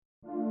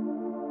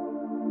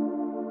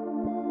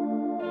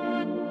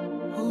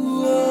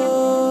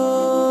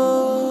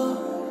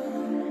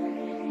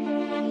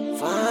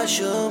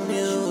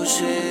ShimiNyc.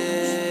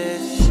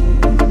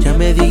 Ya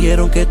me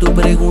dijeron que tú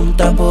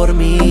preguntas por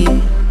mí,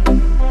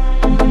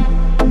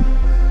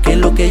 qué es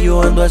lo que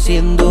yo ando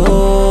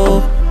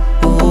haciendo.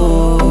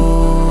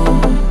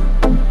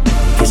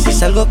 Que si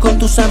salgo con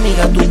tus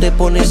amigas tú te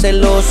pones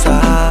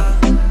celosa.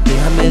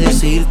 Déjame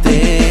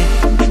decirte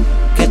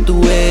que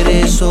tú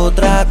eres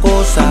otra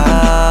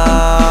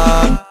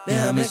cosa.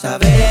 Déjame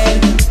saber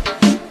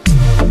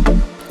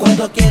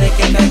cuándo quieres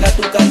que caiga a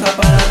tu casa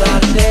para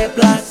darte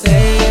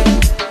placer.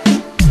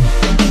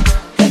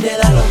 Él te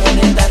da lo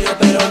monetario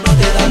pero no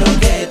te da lo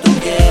que tú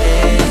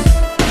quieres.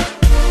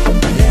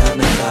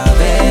 Déjame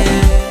saber,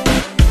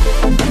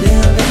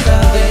 déjame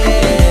saber.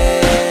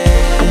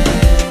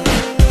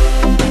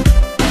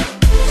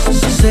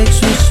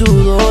 Sexo y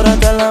sudor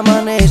hasta el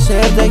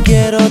amanecer, te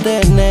quiero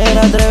tener,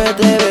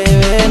 atrévete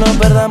bebé, no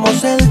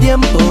perdamos el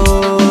tiempo.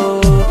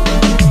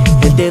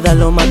 Él te da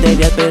lo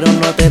material pero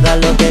no te da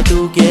lo que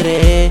tú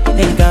quieres,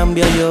 en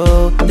cambio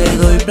yo te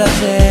doy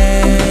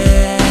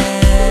placer.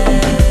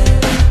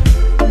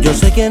 Yo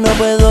sé que no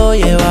puedo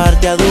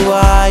llevarte a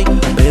Dubai,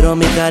 pero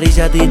mi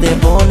caricia a ti te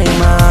pone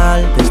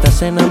mal. Te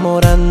estás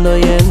enamorando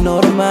y es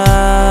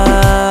normal.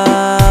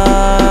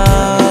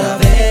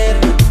 Saber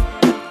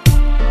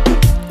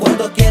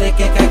cuándo quieres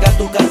que caiga a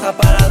tu casa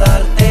para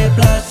darte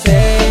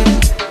placer.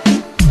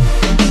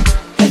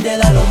 Él te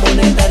da lo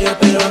monetario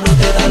pero no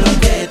te da lo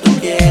que tú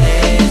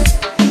quieres.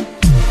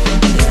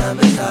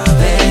 Déjame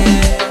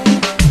saber,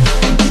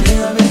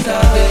 déjame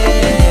saber.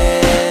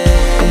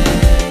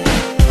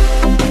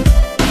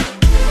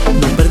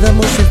 No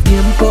perdamos el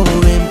tiempo,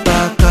 ven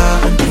pa' acá.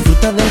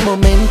 Disfruta del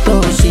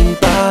momento sin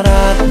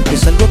parar.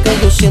 Es algo que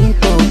yo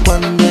siento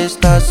cuando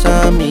estás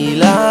a mi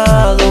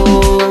lado.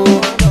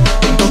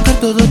 Tocar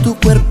todo tu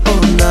cuerpo,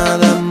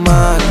 nada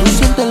más. Tú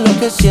sientes lo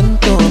que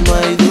siento, no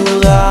hay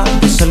duda.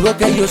 Es algo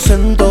que yo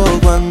siento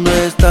cuando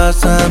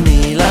estás a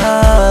mi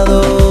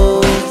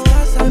lado.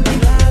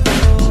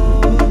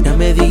 Ya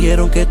me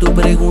dijeron que tú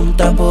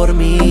preguntas por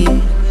mí,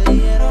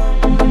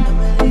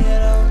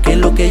 qué es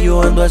lo que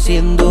yo ando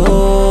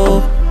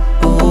haciendo.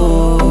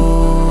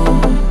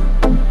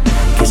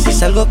 Que si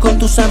salgo con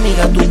tus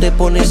amigas tú te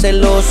pones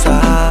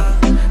celosa.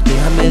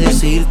 Déjame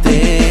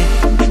decirte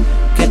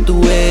que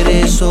tú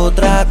eres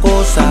otra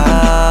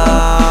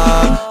cosa.